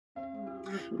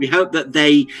We hope that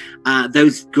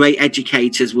those great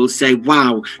educators will say,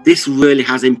 wow, this really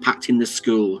has impact in the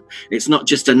school. It's not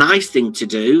just a nice thing to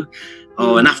do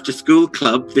or an after school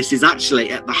club. This is actually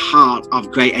at the heart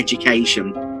of great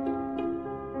education.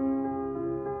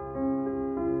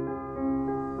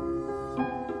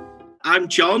 I'm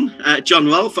John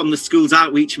Rolfe. I'm the Schools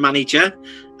Outreach Manager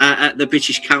at the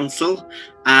British Council.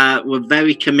 We're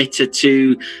very committed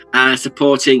to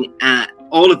supporting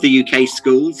all of the UK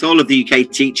schools, all of the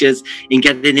UK teachers in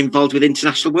getting involved with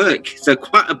international work. So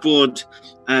quite a broad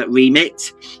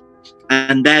remit.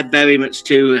 And they're very much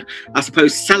to, I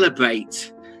suppose,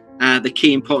 celebrate the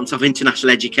key importance of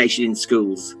international education in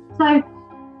schools. So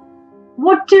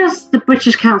what does the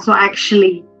British Council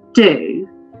actually do,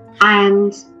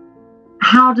 and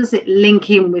how does it link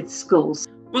in with schools?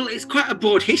 Well, it's quite a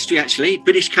broad history, actually.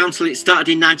 British Council, it started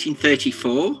in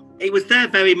 1934. It was there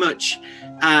very much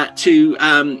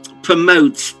to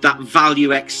promote that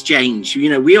value exchange. You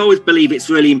know, we always believe it's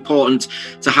really important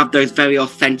to have those very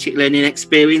authentic learning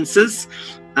experiences.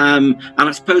 And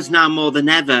I suppose now more than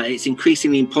ever, it's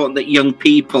increasingly important that young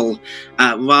people,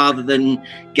 rather than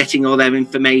getting all their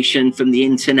information from the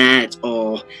internet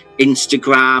or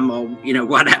Instagram or, you know,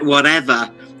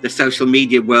 whatever, the social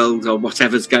media world or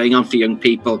whatever's going on for young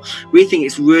people, we think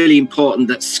it's really important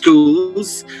that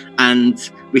schools,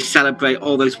 and we celebrate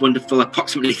all those wonderful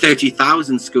approximately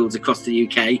 30,000 schools across the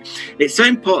UK. It's so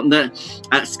important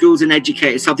that schools and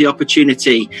educators have the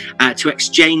opportunity to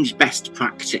exchange best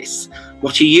practice.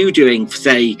 What are you doing,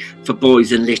 say, for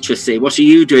boys and literacy? What are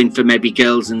you doing for maybe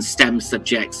girls and STEM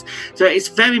subjects? So it's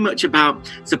very much about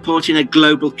supporting a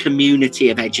global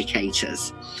community of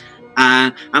educators.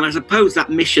 And I suppose that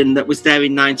mission that was there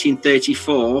in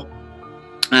 1934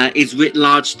 is writ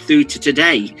large through to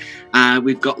today.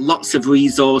 We've got lots of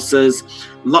resources,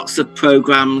 lots of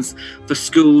programs for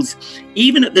schools,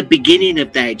 even at the beginning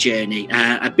of their journey.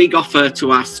 A big offer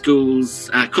to our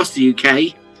schools across the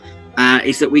UK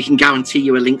is that we can guarantee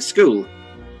you a linked school.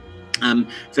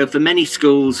 So for many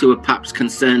schools who are perhaps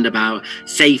concerned about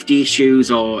safety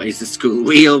issues, or is the school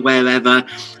real, wherever,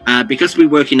 because we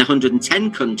work in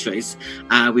 110 countries,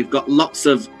 we've got lots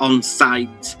of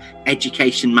on-site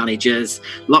education managers,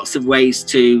 lots of ways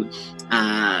to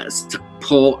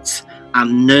support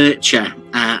and nurture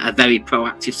a very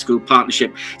proactive school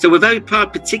partnership. So we're very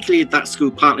proud, particularly of that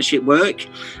school partnership work,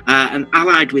 and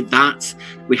allied with that,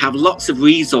 we have lots of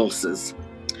resources.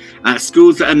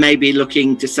 Schools that are maybe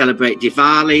looking to celebrate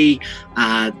Diwali,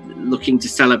 looking to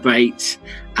celebrate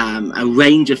a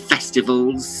range of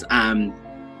festivals.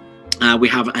 We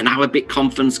have an Arabic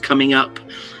conference coming up.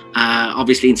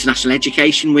 Obviously, International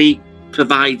Education Week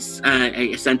provides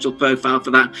a central profile for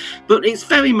that. But it's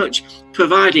very much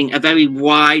providing a very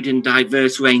wide and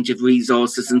diverse range of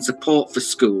resources and support for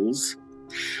schools.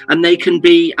 And they can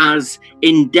be as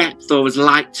in-depth or as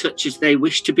light touch as they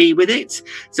wish to be with it.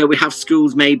 So we have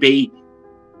schools maybe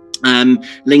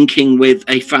linking with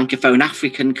a Francophone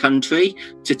African country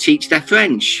to teach their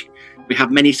French. We have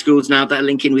many schools now that are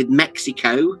linking with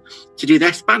Mexico to do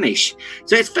their Spanish.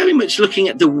 So it's very much looking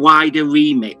at the wider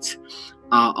remit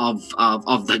of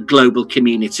the global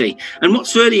community. And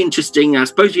what's really interesting, I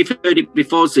suppose you've heard it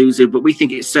before, Zuzu, but we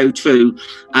think it's so true.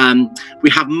 We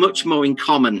have much more in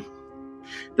common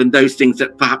than those things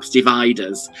that perhaps divide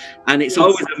us. And it's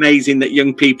always amazing that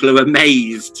young people are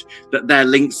amazed that their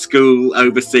linked school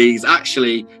overseas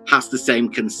actually has the same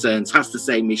concerns, has the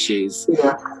same issues.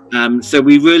 So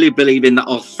we really believe in the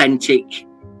authentic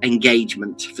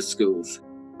engagement for schools.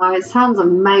 Oh, it sounds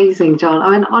amazing, John. I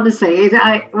mean, honestly,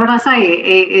 when I say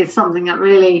it is something that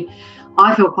really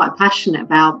I feel quite passionate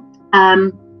about.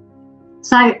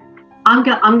 So I'm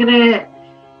going to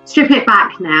strip it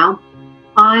back now.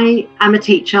 I am a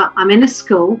teacher. I'm in a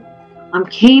school. I'm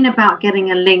keen about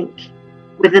getting a link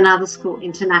with another school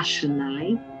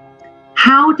internationally.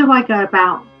 How do I go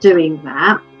about doing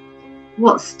that?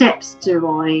 What steps do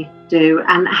I do?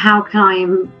 And how can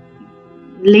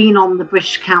I lean on the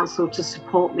British Council to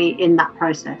support me in that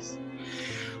process?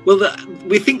 Well,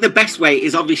 we think the best way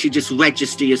is obviously just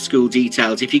register your school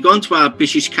details. If you go onto our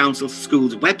British Council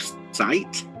Schools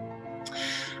website,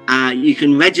 you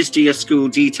can register your school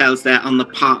details there on the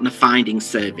partner finding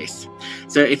service.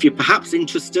 So if you're perhaps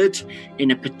interested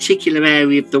in a particular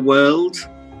area of the world,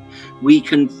 we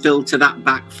can filter that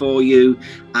back for you.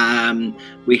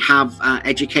 We have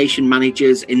education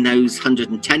managers in those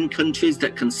 110 countries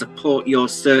that can support your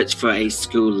search for a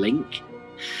school link.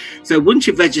 So once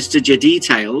you've registered your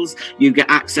details, you get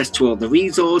access to all the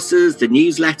resources, the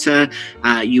newsletter.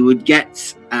 You would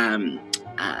get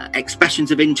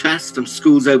expressions of interest from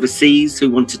schools overseas who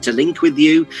wanted to link with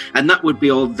you, and that would be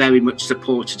all very much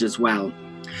supported as well.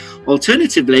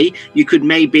 Alternatively, you could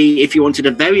maybe, if you wanted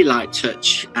a very light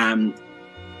touch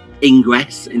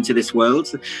ingress into this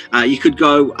world, you could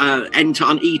go enter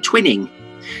on e-twinning.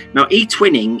 Now,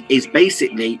 e-twinning is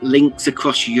basically links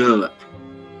across Europe.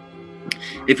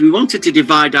 If we wanted to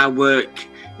divide our work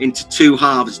into two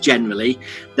halves generally,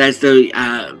 there's the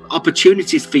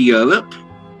opportunities for Europe,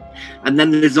 and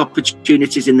then there's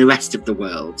opportunities in the rest of the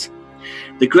world.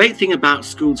 The great thing about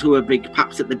schools who are big,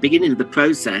 perhaps at the beginning of the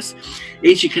process,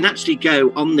 is you can actually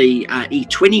go on the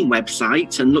e-twinning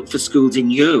website and look for schools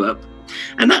in Europe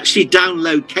and actually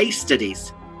download case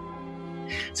studies.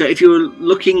 So if you're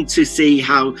looking to see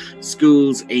how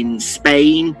schools in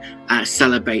Spain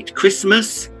celebrate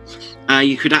Christmas,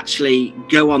 you could actually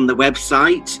go on the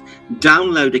website,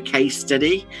 download a case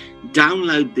study,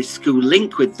 download the school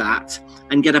link with that,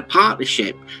 and get a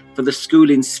partnership for the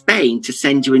school in Spain to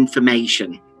send you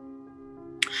information.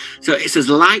 So it's as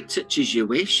light touch as you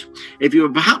wish. If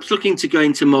you're perhaps looking to go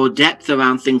into more depth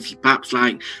around things perhaps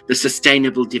like the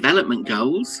Sustainable Development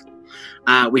Goals,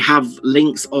 we have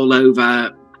links all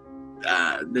over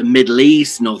the Middle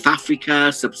East, North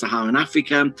Africa, Sub-Saharan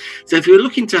Africa. So if you're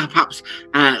looking to perhaps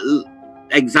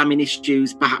examine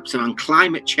issues perhaps around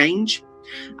climate change,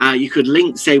 you could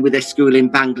link, say, with a school in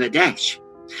Bangladesh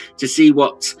to see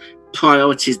what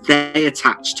priorities they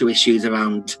attach to issues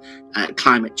around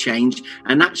climate change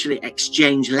and actually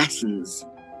exchange lessons.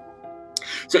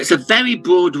 So it's a very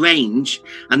broad range,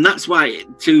 and that's why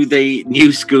to the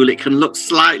new school it can look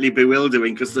slightly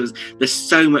bewildering because there's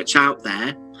so much out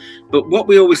there. But what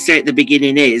we always say at the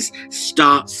beginning is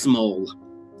start small.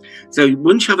 So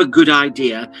once you have a good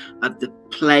idea of the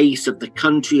place, of the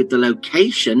country, of the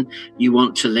location you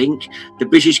want to link, the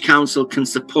British Council can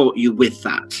support you with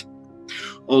that.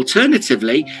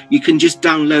 Alternatively, you can just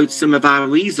download some of our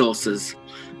resources.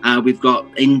 We've got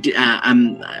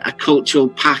a cultural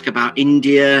pack about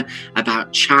India,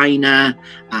 about China,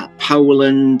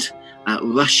 Poland,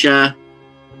 Russia,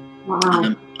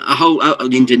 Wow. a whole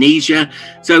Indonesia.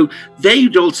 So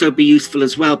they'd also be useful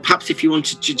as well. Perhaps if you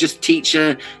wanted to just teach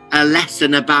a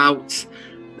lesson about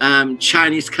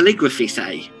Chinese calligraphy,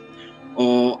 say,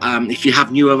 or if you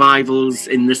have new arrivals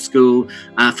in the school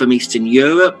from Eastern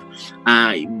Europe,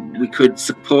 we could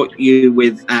support you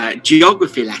with a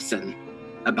geography lesson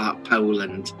about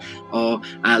Poland, or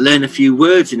learn a few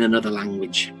words in another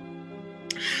language.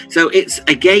 So it's,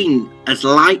 again, as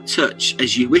light touch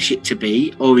as you wish it to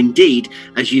be, or indeed,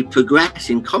 as you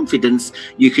progress in confidence,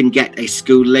 you can get a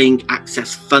school link,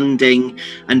 access funding,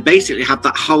 and basically have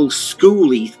that whole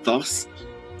school ethos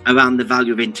around the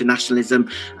value of internationalism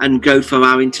and go for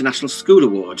our International School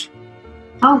Award.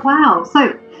 Oh, wow.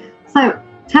 So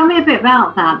tell me a bit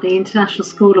about that, the International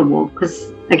School Award,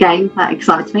 because, again, that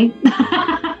excites me.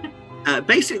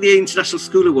 Basically, the International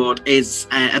School Award is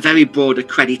a very broad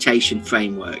accreditation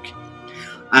framework.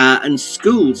 And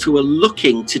schools who are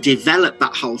looking to develop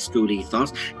that whole school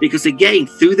ethos, because again,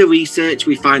 through the research,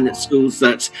 we find that schools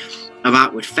that are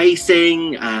outward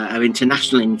facing, are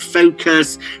international in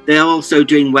focus, they're also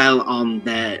doing well on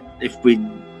their, if we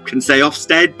can say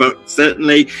Ofsted, but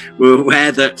certainly we're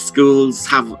aware that schools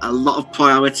have a lot of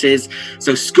priorities.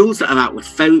 So schools that are outward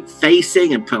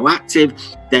facing and proactive,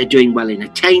 they're doing well in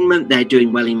attainment, they're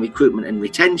doing well in recruitment and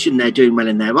retention, they're doing well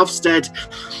in their Ofsted.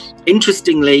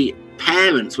 Interestingly,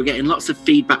 parents, we're getting lots of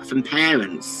feedback from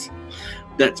parents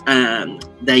that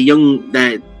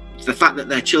the fact that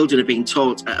their children are being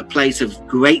taught at a place of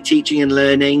great teaching and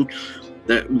learning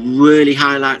that really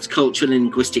highlights cultural and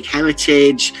linguistic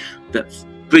heritage, that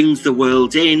brings the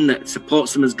world in, that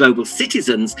supports them as global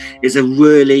citizens, is a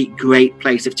really great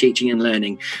place of teaching and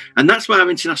learning. And that's why our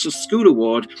International School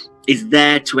Award is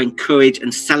there to encourage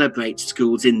and celebrate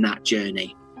schools in that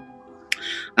journey.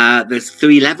 There's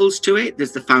 3 levels to it.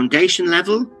 There's the foundation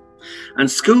level,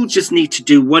 and schools just need to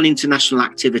do one international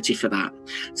activity for that.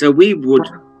 So we would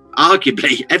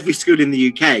arguably, every school in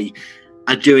the UK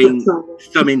are doing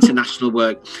some international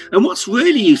work. And what's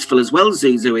really useful as well,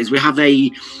 Zuzu, is we have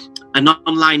an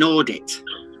online audit.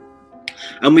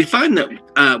 And we find that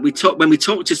when we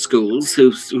talk to schools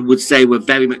who would say we're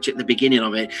very much at the beginning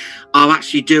of it, are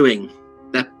actually doing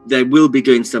that. They will be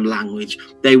doing some language.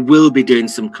 They will be doing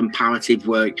some comparative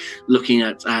work, looking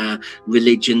at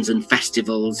religions and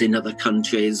festivals in other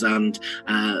countries and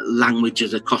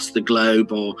languages across the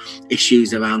globe, or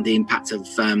issues around the impact of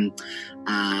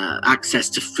access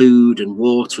to food and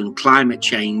water and climate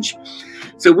change.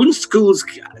 So once schools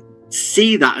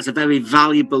see that as a very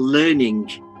valuable learning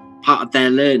part of their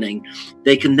learning,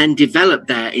 they can then develop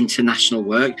their international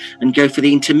work and go for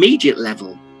the intermediate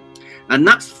level. And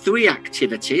that's 3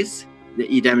 activities that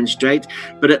you demonstrate.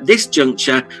 But at this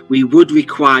juncture, we would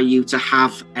require you to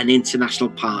have an international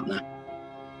partner.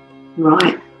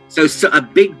 Right. So a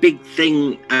big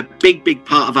thing, a big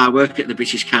part of our work at the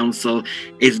British Council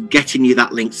is getting you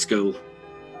that linked school.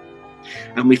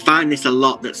 And we find this a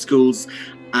lot, that schools,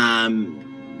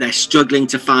 they're struggling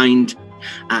to find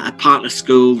a partner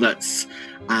school that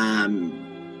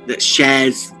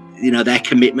shares, their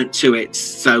commitment to it.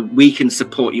 So we can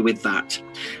support you with that.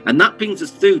 And that brings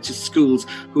us through to schools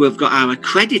who have got our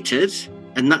accredited,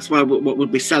 and that's why what we'll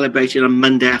be celebrating on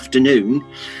Monday afternoon,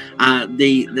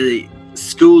 the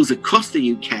schools across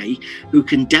the UK who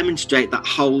can demonstrate that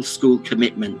whole school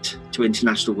commitment to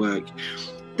international work.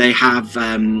 They have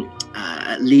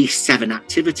at least 7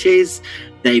 activities.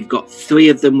 They've got 3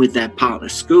 of them with their partner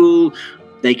school.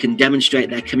 They can demonstrate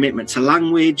their commitment to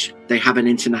language. They have an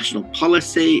international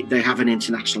policy. They have an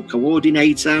international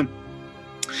coordinator.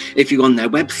 If you go on their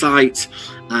website,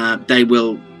 they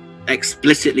will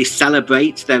explicitly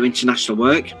celebrate their international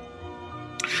work.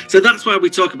 So that's why we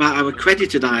talk about our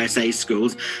accredited ISA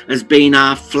schools as being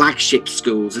our flagship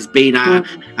schools, as being our,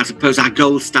 I suppose, our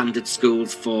gold standard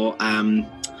schools for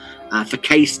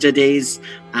case studies.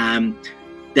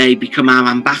 They become our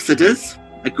ambassadors.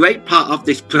 A great part of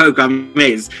this program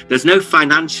is there's no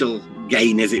financial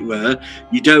gain, as it were.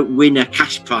 You don't win a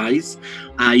cash prize.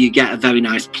 You get a very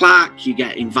nice plaque. You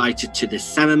get invited to the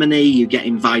ceremony. You get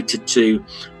invited to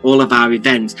all of our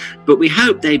events. But we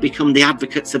hope they become the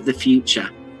advocates of the future.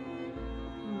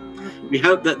 We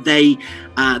hope that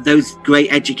those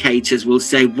great educators will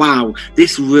say, wow,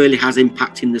 this really has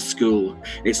impact in the school.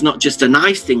 It's not just a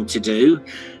nice thing to do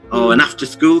or an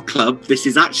after-school club. This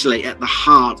is actually at the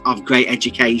heart of great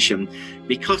education,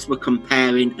 because we're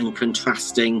comparing and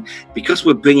contrasting, because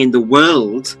we're bringing the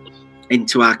world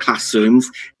into our classrooms,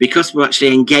 because we're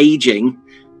actually engaging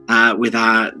with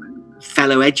our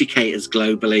fellow educators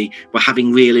globally. We're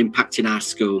having real impact in our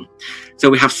school. So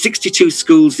we have 62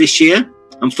 schools this year.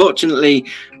 Unfortunately,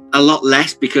 a lot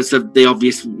less because of the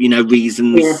obvious,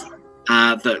 reasons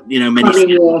that, many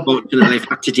schools unfortunately have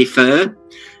had to defer.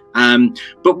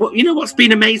 But what's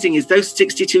been amazing is those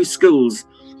 62 schools,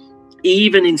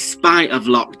 even in spite of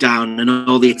lockdown and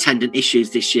all the attendant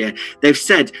issues this year, they've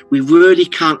said we really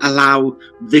can't allow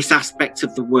this aspect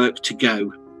of the work to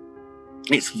go.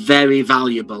 It's very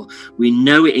valuable. We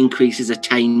know it increases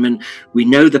attainment. We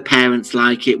know the parents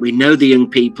like it. We know the young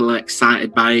people are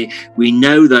excited by it. We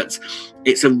know that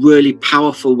it's a really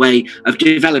powerful way of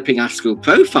developing our school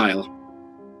profile.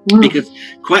 Because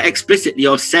quite explicitly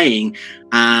you're saying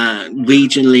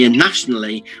regionally and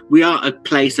nationally, we are a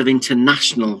place of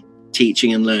international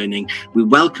teaching and learning. We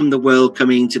welcome the world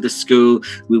coming into the school.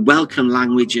 We welcome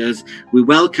languages. We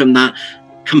welcome that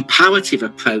comparative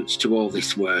approach to all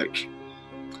this work.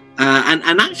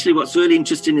 And actually what's really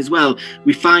interesting as well,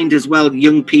 we find as well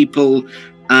young people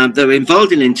that are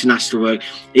involved in international work,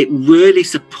 it really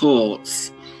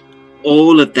supports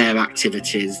all of their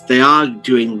activities. They are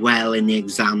doing well in the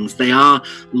exams. They are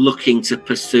looking to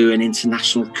pursue an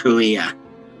international career.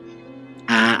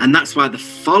 And that's why the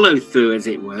follow through, as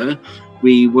it were,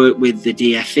 we work with the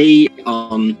DFE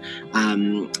on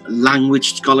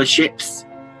language scholarships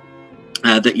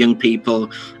that young people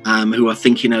who are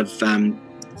thinking of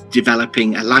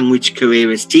developing a language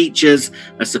career as teachers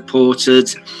are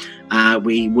supported.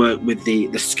 We work with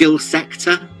the skills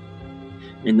sector,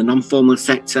 in the non-formal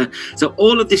sector. So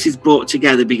all of this is brought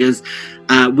together because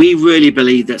we really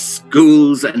believe that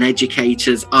schools and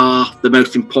educators are the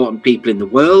most important people in the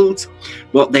world.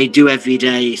 What they do every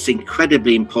day is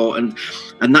incredibly important.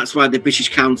 And that's why the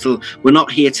British Council, we're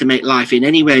not here to make life in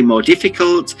any way more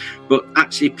difficult, but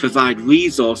actually provide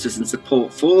resources and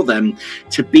support for them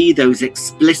to be those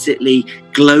explicitly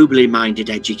globally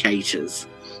minded educators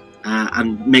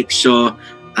and make sure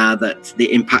that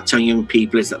the impact on young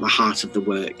people is at the heart of the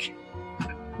work.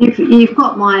 You've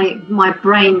got my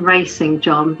brain racing,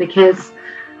 John, because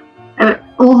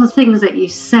all the things that you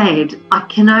said, I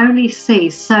can only see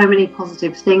so many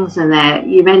positive things in there.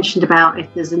 You mentioned about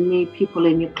if there's a new people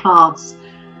in your class,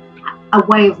 a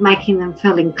way of making them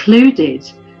feel included.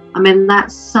 I mean,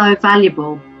 that's so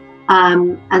valuable.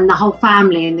 And the whole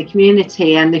family and the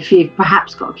community. And if you've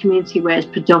perhaps got a community where it's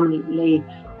predominantly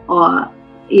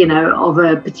of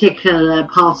a particular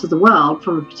part of the world,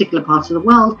 from a particular part of the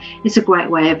world, it's a great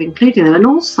way of including them. And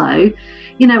also,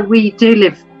 we do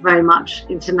live very much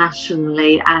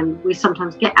internationally, and we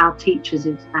sometimes get our teachers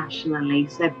internationally.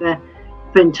 So for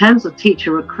in terms of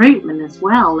teacher recruitment as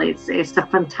well, it's a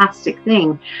fantastic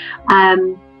thing.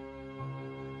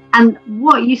 And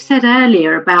what you said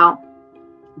earlier about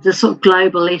the sort of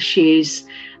global issues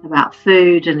about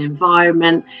food and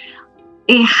environment,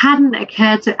 it hadn't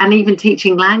occurred to, and even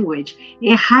teaching language,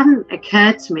 it hadn't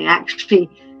occurred to me actually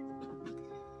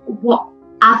what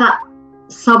other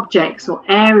subjects or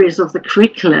areas of the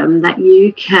curriculum that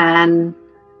you can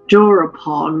draw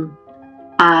upon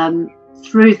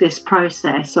through this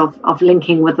process of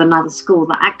linking with another school,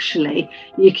 that actually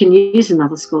you can use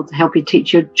another school to help you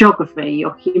teach your geography,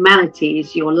 your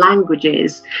humanities, your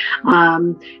languages,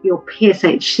 your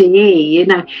PSHCE, you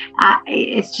know,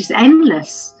 it's just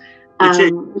endless,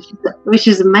 which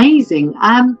is amazing.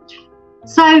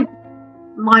 So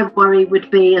my worry would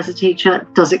be, as a teacher,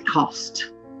 does it cost?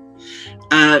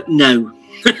 No.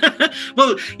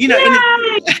 Well, you know,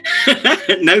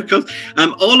 no cost.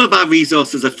 All of our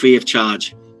resources are free of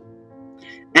charge.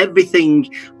 Everything,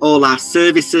 all our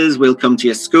services will come to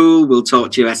your school. We'll talk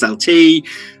to your SLT.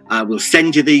 We'll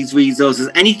send you these resources.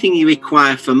 Anything you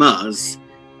require from us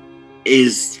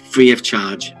is free of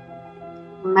charge.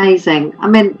 Amazing. I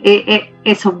mean,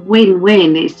 it's a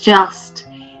win-win. It's just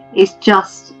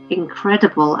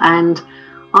incredible. And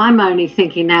I'm only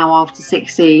thinking now, after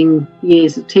 16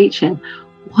 years of teaching,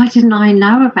 why didn't I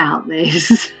know about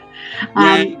this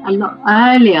a lot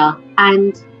earlier?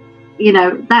 And, you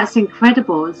know, that's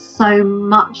incredible. There's so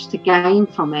much to gain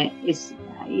from it. It's,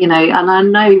 you know, and I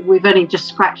know we've only just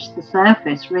scratched the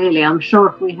surface, really. I'm sure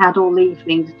if we had all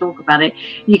evening to talk about it,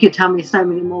 you could tell me so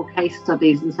many more case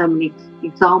studies and so many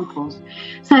examples.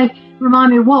 So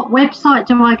remind me, what website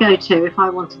do I go to if I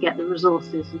want to get the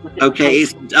resources? Okay,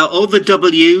 it's all the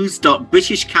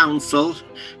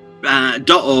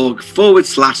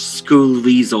www.britishcouncil.org/school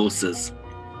resources.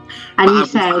 And you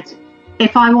said,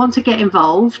 if I want to get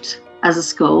involved as a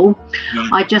school,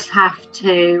 I just have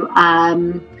to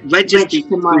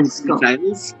register my school.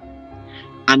 Details,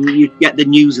 and you get the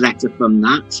newsletter from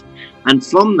that. And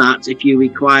from that, if you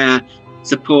require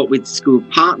support with school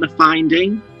partner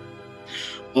finding,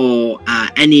 or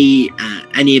any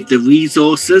of the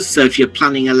resources, so if you're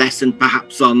planning a lesson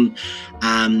perhaps on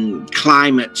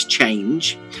climate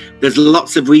change, there's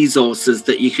lots of resources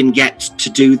that you can get to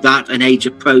do that in age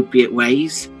appropriate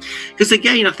ways. Because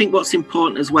again, I think what's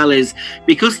important as well is,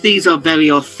 because these are very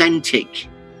authentic,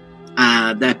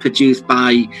 they're produced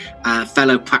by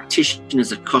fellow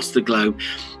practitioners across the globe.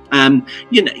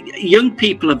 You know, young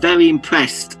people are very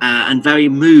impressed and very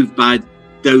moved by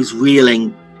those real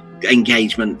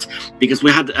engagement, because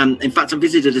we had in fact I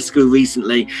visited a school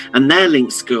recently, and their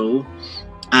Link school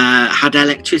had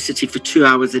electricity for 2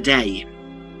 hours a day.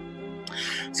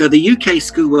 So the UK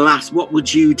school were asked, what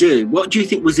would you do? What do you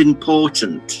think was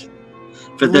important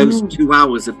for those 2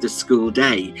 hours of the school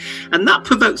day? And that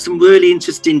provoked some really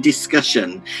interesting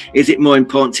discussion. Is it more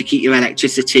important to keep your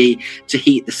electricity to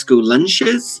heat the school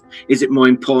lunches? Is it more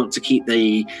important to keep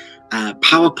the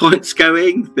PowerPoints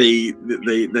going, the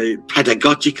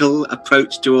pedagogical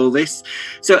approach to all this?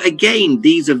 So again,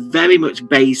 these are very much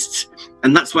based,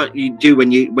 and that's what you do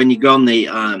when you go on the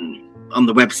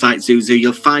website Zuzu.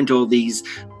 You'll find all these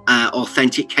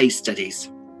authentic case studies.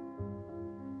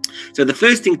 So the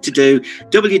first thing to do,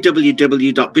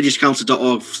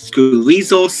 www.britishcouncil.org school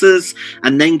resources,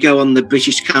 and then go on the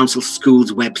British Council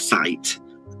Schools website.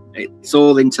 It's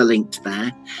all interlinked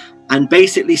there. And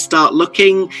basically start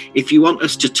looking. If you want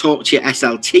us to talk to your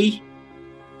SLT,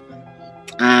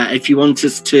 if you want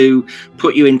us to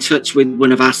put you in touch with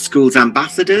one of our school's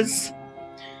ambassadors,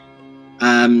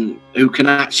 who can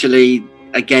actually,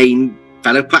 again,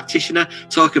 fellow practitioner,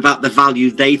 talk about the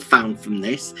value they've found from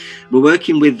this. We're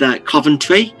working with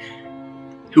Coventry,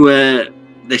 who are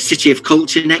the City of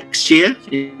Culture next year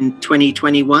in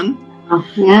 2021. Oh,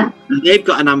 yeah. And they've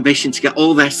got an ambition to get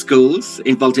all their schools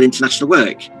involved in international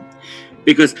work,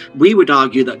 because we would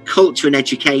argue that culture and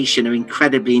education are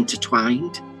incredibly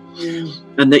intertwined,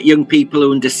 and that young people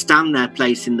who understand their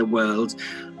place in the world,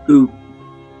 who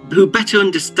better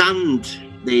understand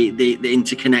the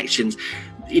interconnections,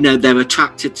 you know, they're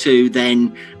attracted to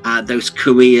then those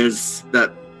careers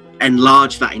that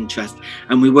enlarge that interest.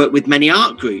 And we work with many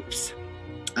art groups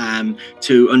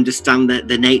to understand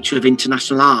the nature of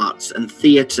international arts and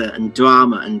theatre and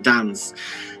drama and dance.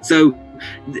 So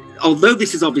although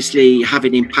this is obviously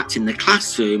having impact in the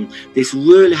classroom, this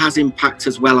really has impact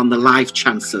as well on the life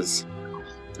chances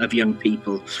of young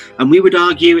people. And we would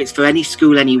argue it's for any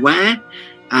school anywhere.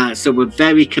 So we're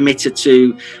very committed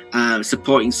to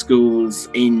supporting schools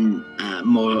in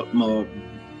more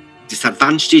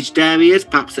disadvantaged areas,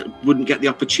 perhaps that wouldn't get the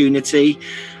opportunity.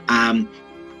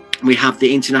 We have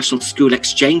the International School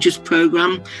Exchanges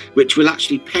Programme, which will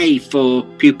actually pay for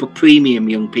pupil premium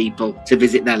young people to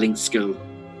visit their Link school.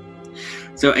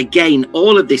 So again,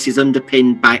 all of this is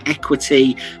underpinned by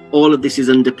equity. All of this is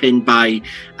underpinned by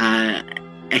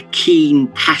a keen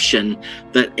passion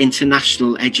that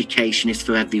international education is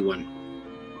for everyone.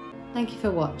 Thank you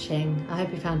for watching. I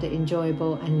hope you found it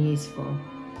enjoyable and useful.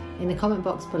 In the comment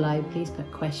box below, please put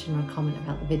a question or a comment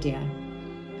about the video.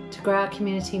 To grow our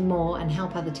community more and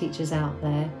help other teachers out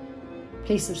there,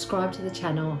 please subscribe to the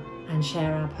channel and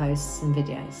share our posts and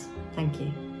videos. Thank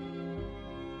you.